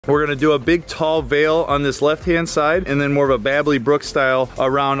We're gonna do a big tall veil on this left-hand side and then more of a Babbly Brook style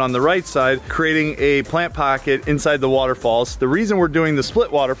around on the right side, creating a plant pocket inside the waterfalls. The reason we're doing the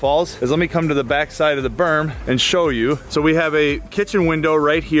split waterfalls is, let me come to the back side of the berm and show you. So we have a kitchen window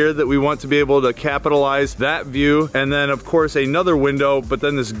right here that we want to be able to capitalize that view, and then of course another window, but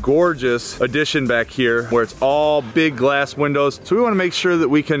then this gorgeous addition back here where it's all big glass windows. So we wanna make sure that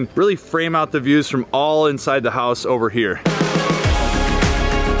we can really frame out the views from all inside the house over here.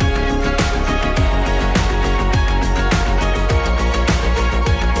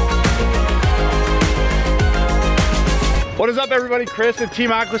 What is up, everybody? Chris at Team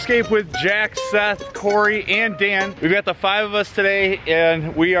Aquascape with Jack, Seth, Corey, and Dan. We've got the 5 of us today,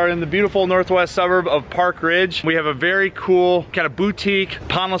 and we are in the beautiful northwest suburb of Park Ridge. We have a very cool kind of boutique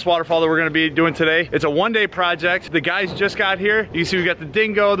Pondless Waterfall that we're gonna be doing today. It's a one-day project. The guys just got here. You can see we've got the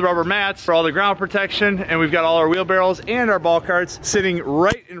dingo, the rubber mats for all the ground protection, and we've got all our wheelbarrows and our ball carts sitting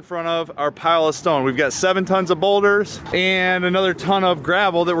right in front of our pile of stone. We've got 7 tons of boulders and another ton of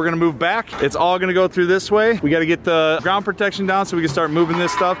gravel that we're gonna move back. It's all gonna go through this way. We gotta get the ground protection down so we can start moving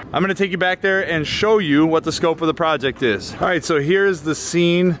this stuff. I'm gonna take you back there and show you what the scope of the project is. All right, so here's the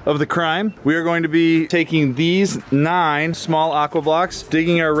scene of the crime. We are going to be taking these 9 small aqua blocks,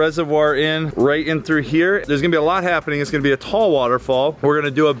 digging our reservoir in right in through here. There's gonna be a lot happening. It's gonna be a tall waterfall. We're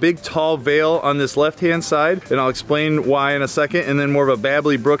gonna do a big tall veil on this left-hand side, and I'll explain why in a second, and then more of a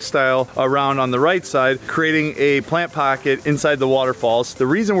Babbly Brook style around on the right side, creating a plant pocket inside the waterfalls. The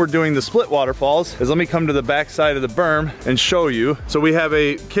reason we're doing the split waterfalls is, let me come to the back side of the berm and show you. So we have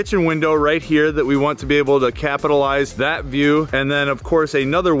a kitchen window right here that we want to be able to capitalize that view, and then of course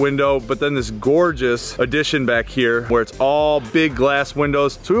another window, but then this gorgeous addition back here where it's all big glass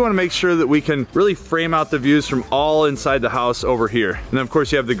windows. So we want to make sure that we can really frame out the views from all inside the house over here. And then of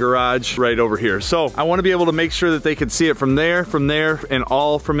course you have the garage right over here. So I want to be able to make sure that they can see it from there, and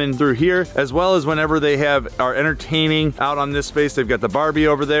all from in through here, as well as whenever they are entertaining out on this space. They've got the Barbie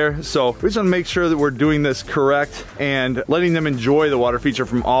over there. So we just want to make sure that we're doing this correct and letting them enjoy the water feature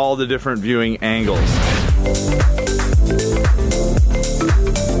from all the different viewing angles.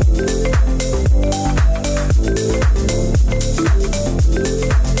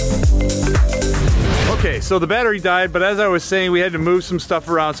 Okay, so the battery died, but as I was saying, we had to move some stuff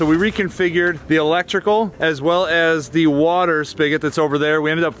around, so we reconfigured the electrical as well as the water spigot that's over there.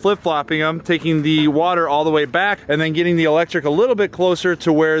 We ended up flip-flopping them, taking the water all the way back and then getting the electric a little bit closer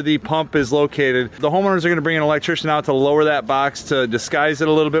to where the pump is located. The homeowners are gonna bring an electrician out to lower that box to disguise it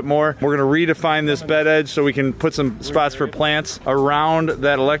a little bit more. We're gonna redefine this bed edge so we can put some spots for plants around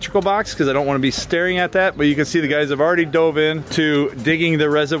that electrical box, because I don't wanna be staring at that, but you can see the guys have already dove in to digging the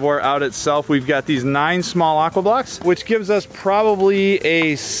reservoir out itself. We've got these 9 small aqua blocks, which gives us probably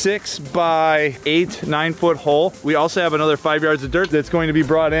a 6 by 8, 9 foot hole. We also have another 5 yards of dirt that's going to be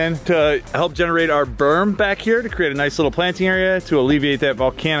brought in to help generate our berm back here to create a nice little planting area to alleviate that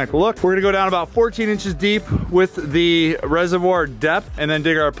volcanic look. We're gonna go down about 14 inches deep with the reservoir depth and then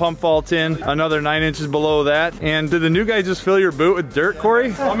dig our pump vault in another 9 inches below that. And did the new guy just fill your boot with dirt,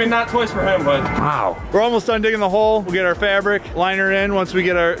 Corey? I mean, not twice for him, but wow. We're almost done digging the hole. We'll get our fabric liner in once we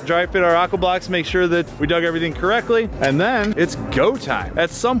get our dry fit our aqua blocks, make sure that we dug everything correctly, and then it's go time.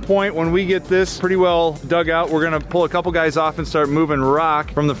 At some point when we get this pretty well dug out, we're gonna pull a couple guys off and start moving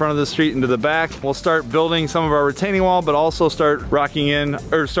rock from the front of the street into the back. We'll start building some of our retaining wall, but also start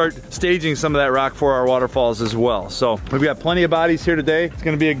start staging some of that rock for our waterfalls as well. So we've got plenty of bodies here today. It's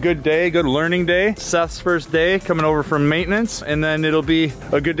gonna be a good day, good learning day. Seth's first day coming over from maintenance, and then it'll be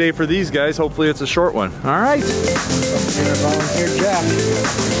a good day for these guys. Hopefully it's a short one. All right. Volunteer Jack.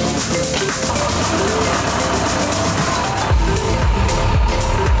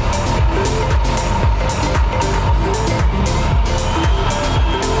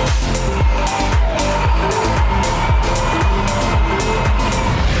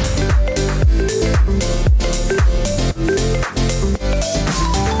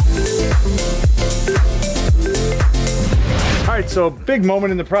 So big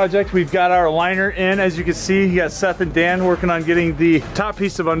moment in the project. We've got our liner in. As you can see, you got Seth and Dan working on getting the top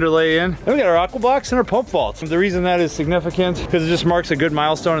piece of underlay in. Then we got our aqua blocks and our pump vaults. The reason that is significant, because it just marks a good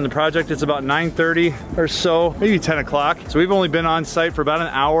milestone in the project. It's about 9:30 or so, maybe 10 o'clock. So we've only been on site for about an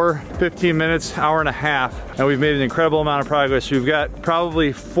hour, 15 minutes, hour and a half, and we've made an incredible amount of progress. We've got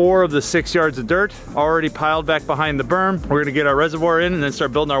probably 4 of the 6 yards of dirt already piled back behind the berm. We're gonna get our reservoir in and then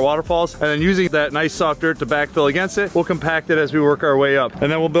start building our waterfalls. And then using that nice soft dirt to backfill against it, we'll compact it as we work our way up.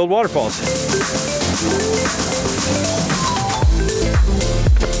 And then we'll build waterfalls.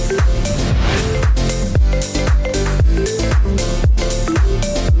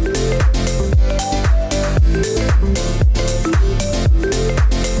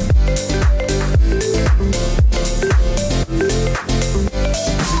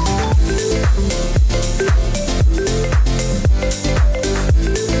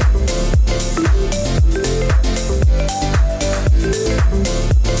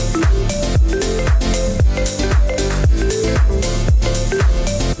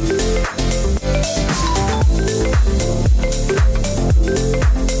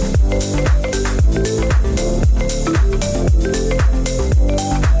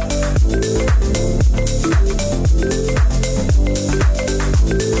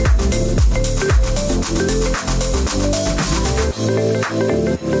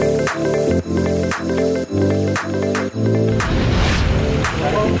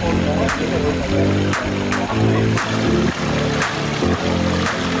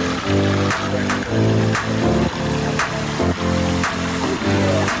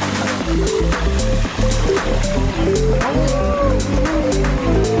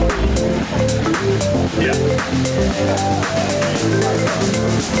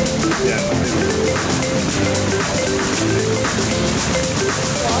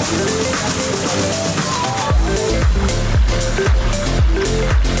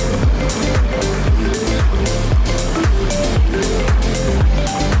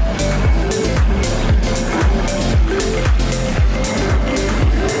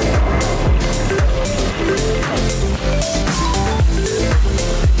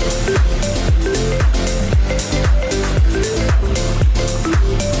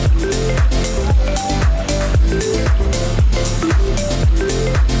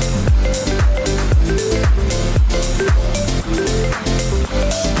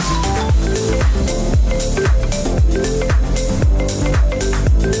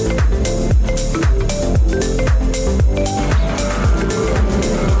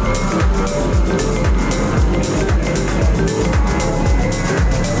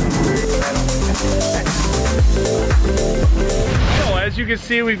 As you can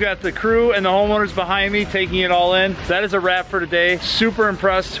see, we've got the crew and the homeowners behind me taking it all in. That is a wrap for today. Super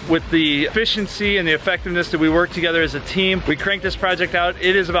impressed with the efficiency and the effectiveness that we work together as a team. We cranked this project out.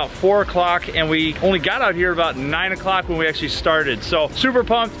 It is about 4 o'clock and we only got out here about 9 o'clock when we actually started. So super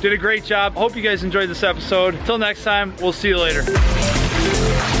pumped, did a great job. Hope you guys enjoyed this episode. Until next time, we'll see you later.